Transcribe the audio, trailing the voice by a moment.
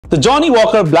The Johnnie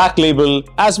Walker Black Label,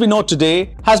 as we know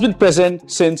today, has been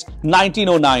present since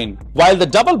 1909, while the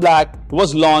Double Black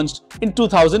was launched in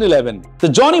 2011. The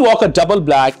Johnnie Walker Double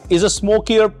Black is a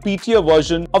smokier, peatier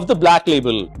version of the Black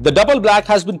Label. The Double Black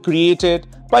has been created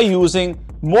by using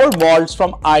more malts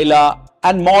from Islay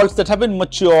and malts that have been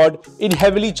matured in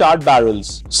heavily charred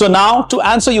barrels. So now, to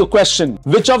answer your question,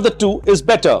 which of the two is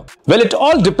better? Well, it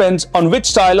all depends on which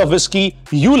style of whiskey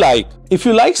you like. If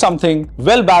you like something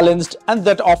well-balanced and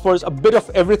that offers a bit of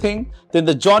everything, then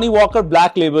the Johnnie Walker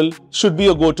Black Label should be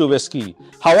your go-to whiskey.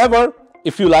 However,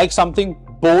 if you like something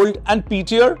bold and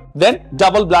peatier, then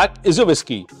Double Black is your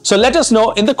whiskey. So let us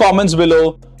know in the comments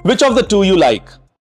below which of the two you like.